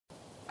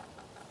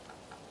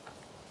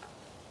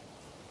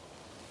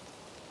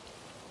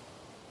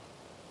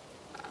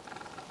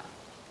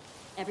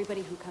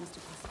Everybody who comes to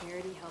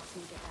prosperity helps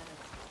me get better.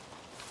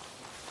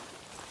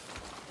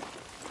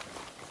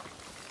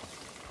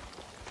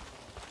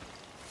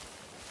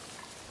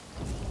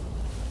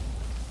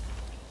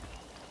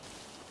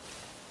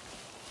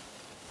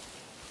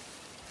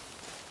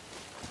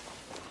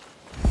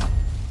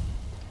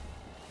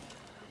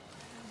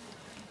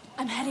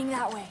 I'm heading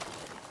that way.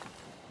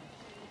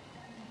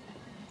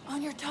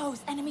 On your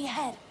toes, enemy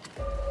ahead.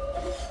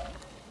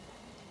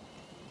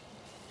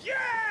 Yeah!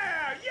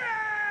 Yeah!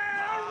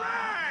 All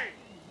right!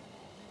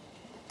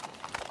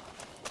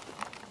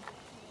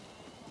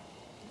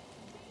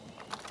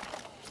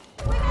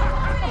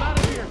 I'm out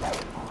of here.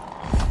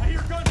 I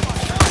hear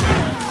gunfire.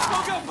 Go,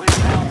 go, please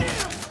help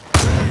him!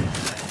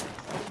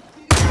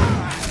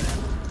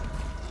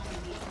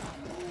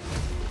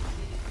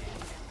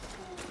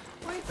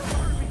 Please don't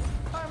hurt me.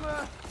 I'm,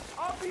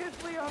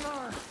 obviously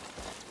unarmed.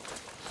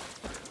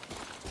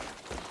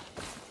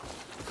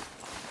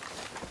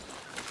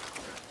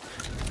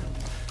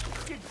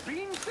 Did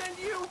Bean send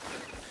you?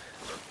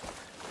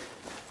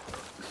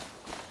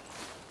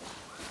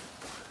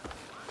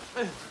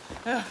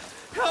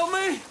 Help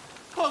me!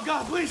 Oh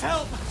God, please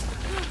help!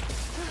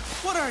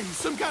 What are you,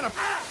 some kind of...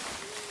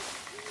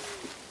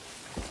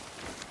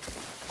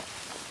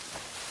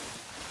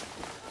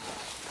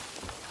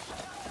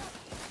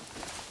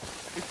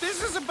 If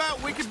this is about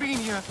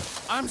Wikipedia,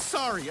 I'm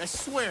sorry, I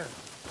swear.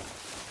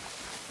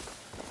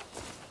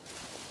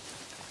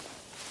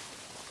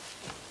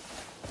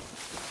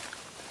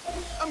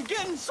 I'm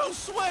getting so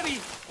sweaty!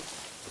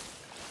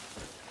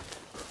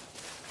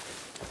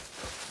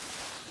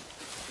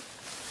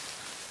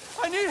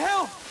 I need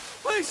help!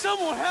 Please,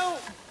 someone help!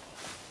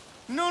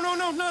 No, no,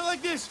 no, not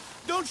like this!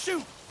 Don't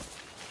shoot!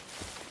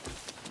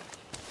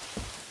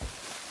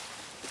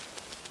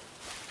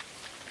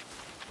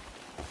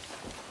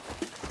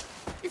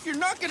 If you're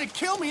not gonna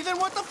kill me, then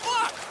what the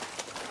fuck?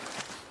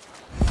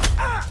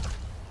 Ah!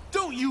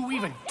 Don't you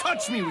even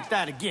touch me with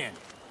that again!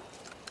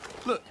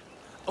 Look,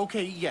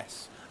 okay,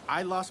 yes.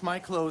 I lost my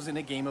clothes in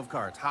a game of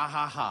cards. Ha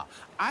ha ha.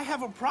 I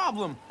have a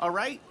problem, all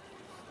right?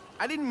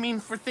 I didn't mean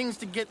for things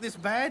to get this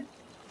bad.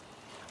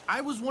 I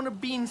was one of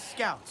Bean's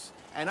scouts,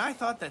 and I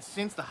thought that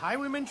since the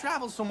highwaymen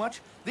travel so much,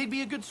 they'd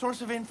be a good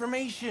source of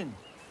information.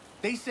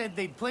 They said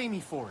they'd play me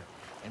for it,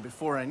 and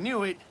before I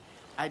knew it,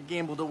 I'd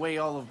gambled away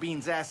all of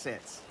Bean's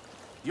assets.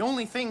 The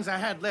only things I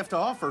had left to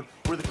offer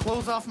were the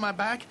clothes off my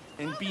back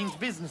and Bean's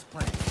business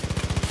plan.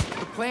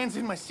 The plan's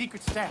in my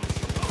secret stash.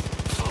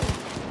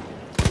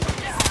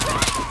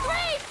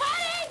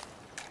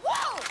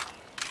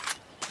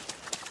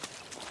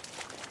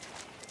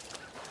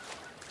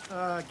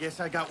 I guess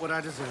I got what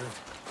I deserved.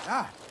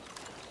 Ah,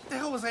 what the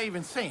hell was I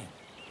even saying?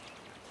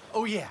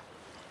 Oh yeah,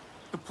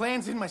 the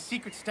plan's in my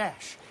secret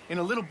stash, in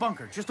a little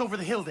bunker just over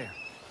the hill there.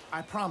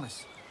 I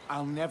promise,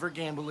 I'll never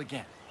gamble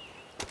again.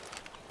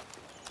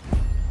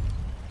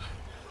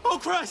 Oh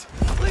Christ,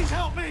 please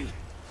help me!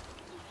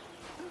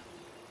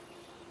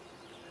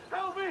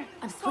 Help me!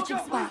 I'm switching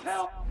spots.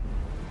 Help!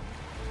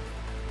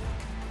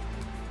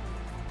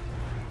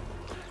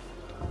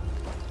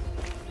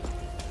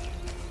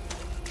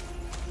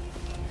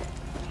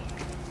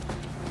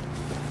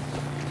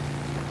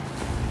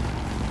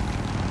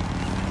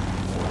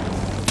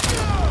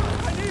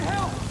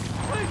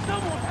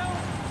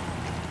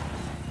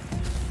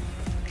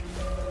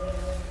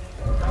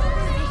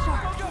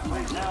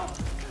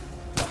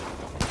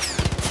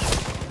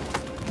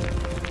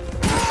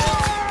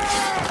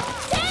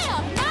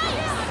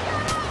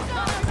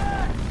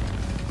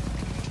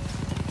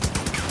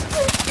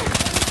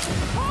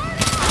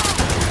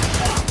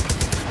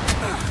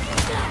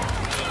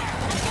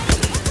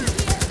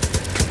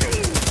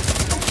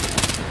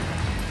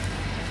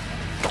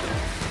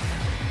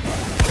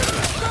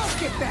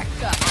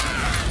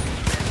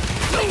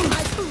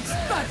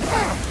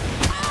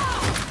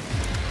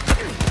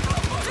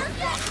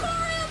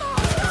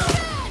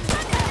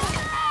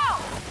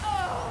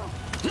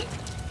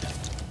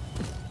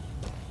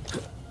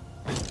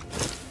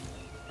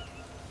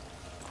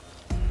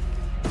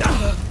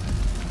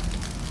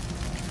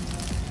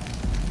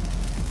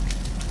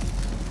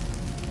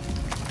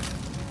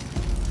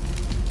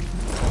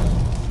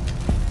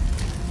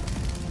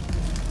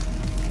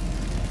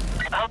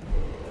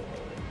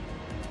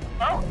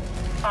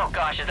 Oh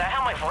gosh, is that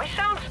how my voice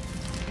sounds?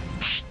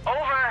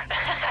 Over.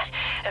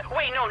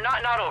 Wait, no,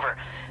 not over.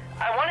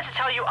 I wanted to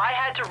tell you I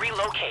had to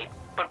relocate,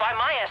 but by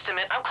my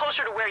estimate, I'm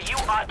closer to where you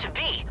ought to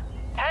be.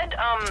 Head,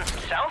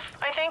 south,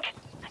 I think?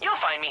 You'll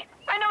find me.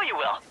 I know you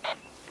will.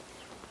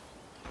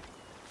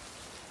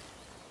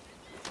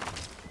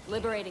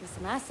 Liberating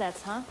some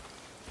assets, huh?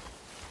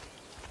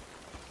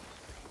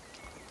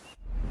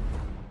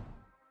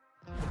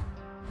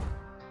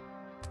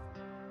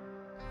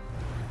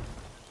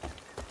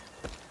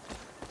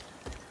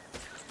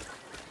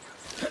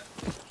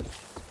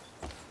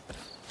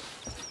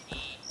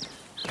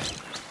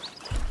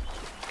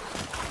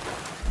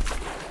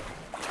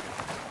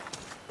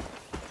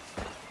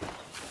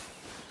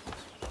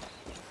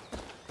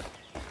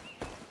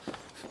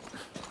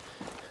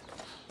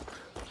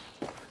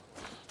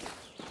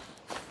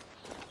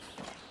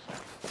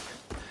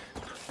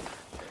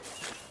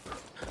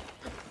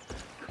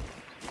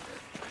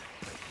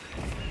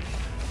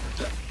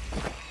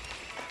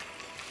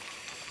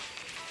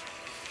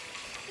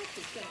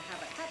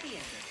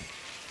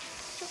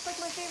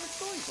 favorite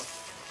storybook.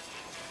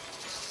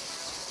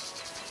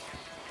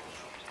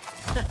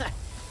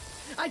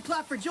 I'd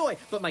clap for joy,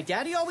 but my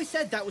daddy always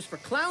said that was for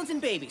clowns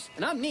and babies,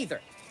 and I'm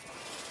neither.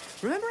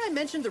 Remember I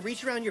mentioned the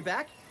reach around your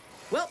back?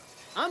 Well,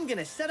 I'm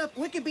gonna set up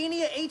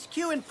Wikibeania HQ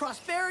in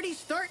Prosperity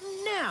starting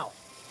now.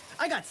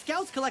 I got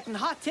scouts collecting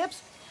hot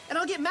tips, and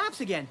I'll get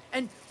maps again.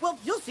 And, well,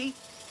 you'll see.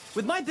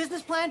 With my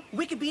business plan,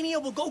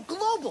 Wikibeania will go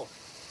global.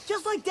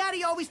 Just like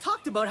Daddy always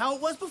talked about how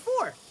it was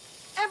before.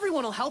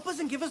 Everyone will help us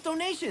and give us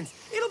donations.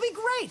 It'll be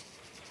great.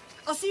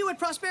 I'll see you at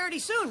Prosperity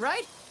soon,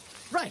 right?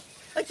 Right.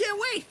 I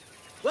can't wait.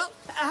 Well,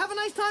 have a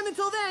nice time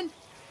until then.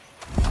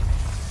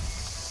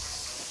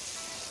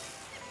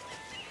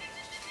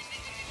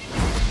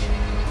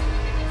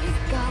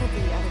 There's gotta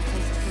be other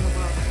places in the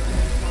world that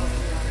can develop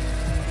the water.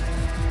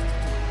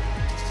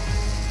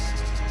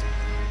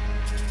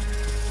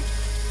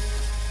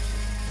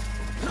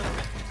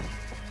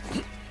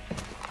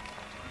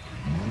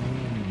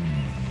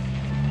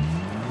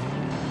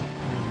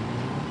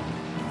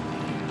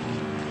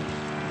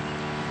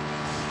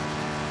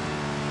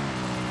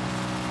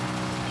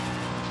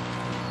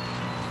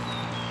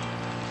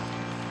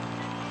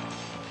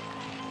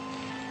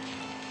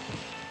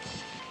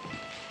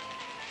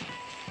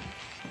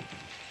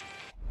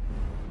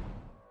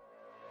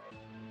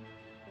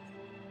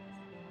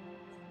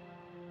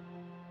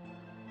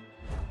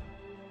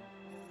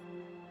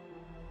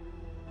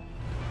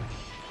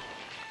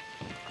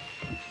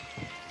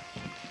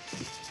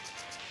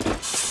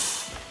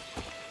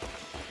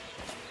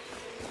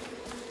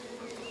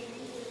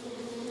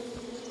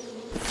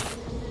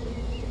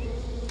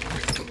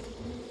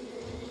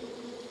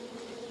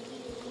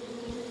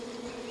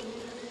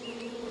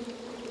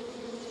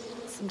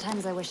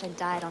 Sometimes I wish I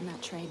died on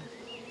that train.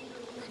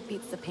 It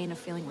beats the pain of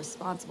feeling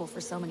responsible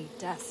for so many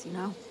deaths, you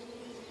know?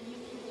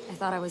 I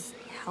thought I was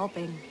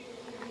helping.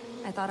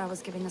 I thought I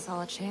was giving us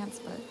all a chance,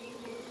 but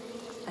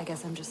I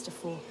guess I'm just a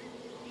fool.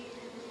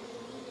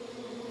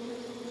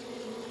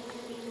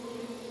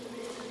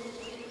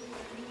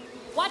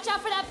 Watch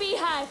out for that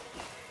beehive!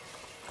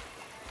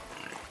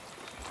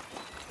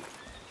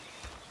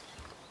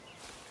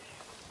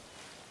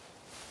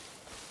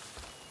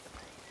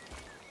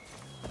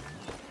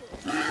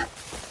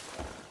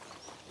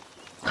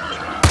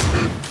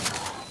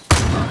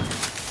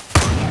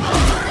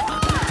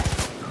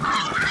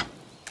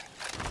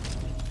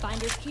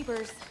 Finders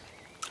keepers.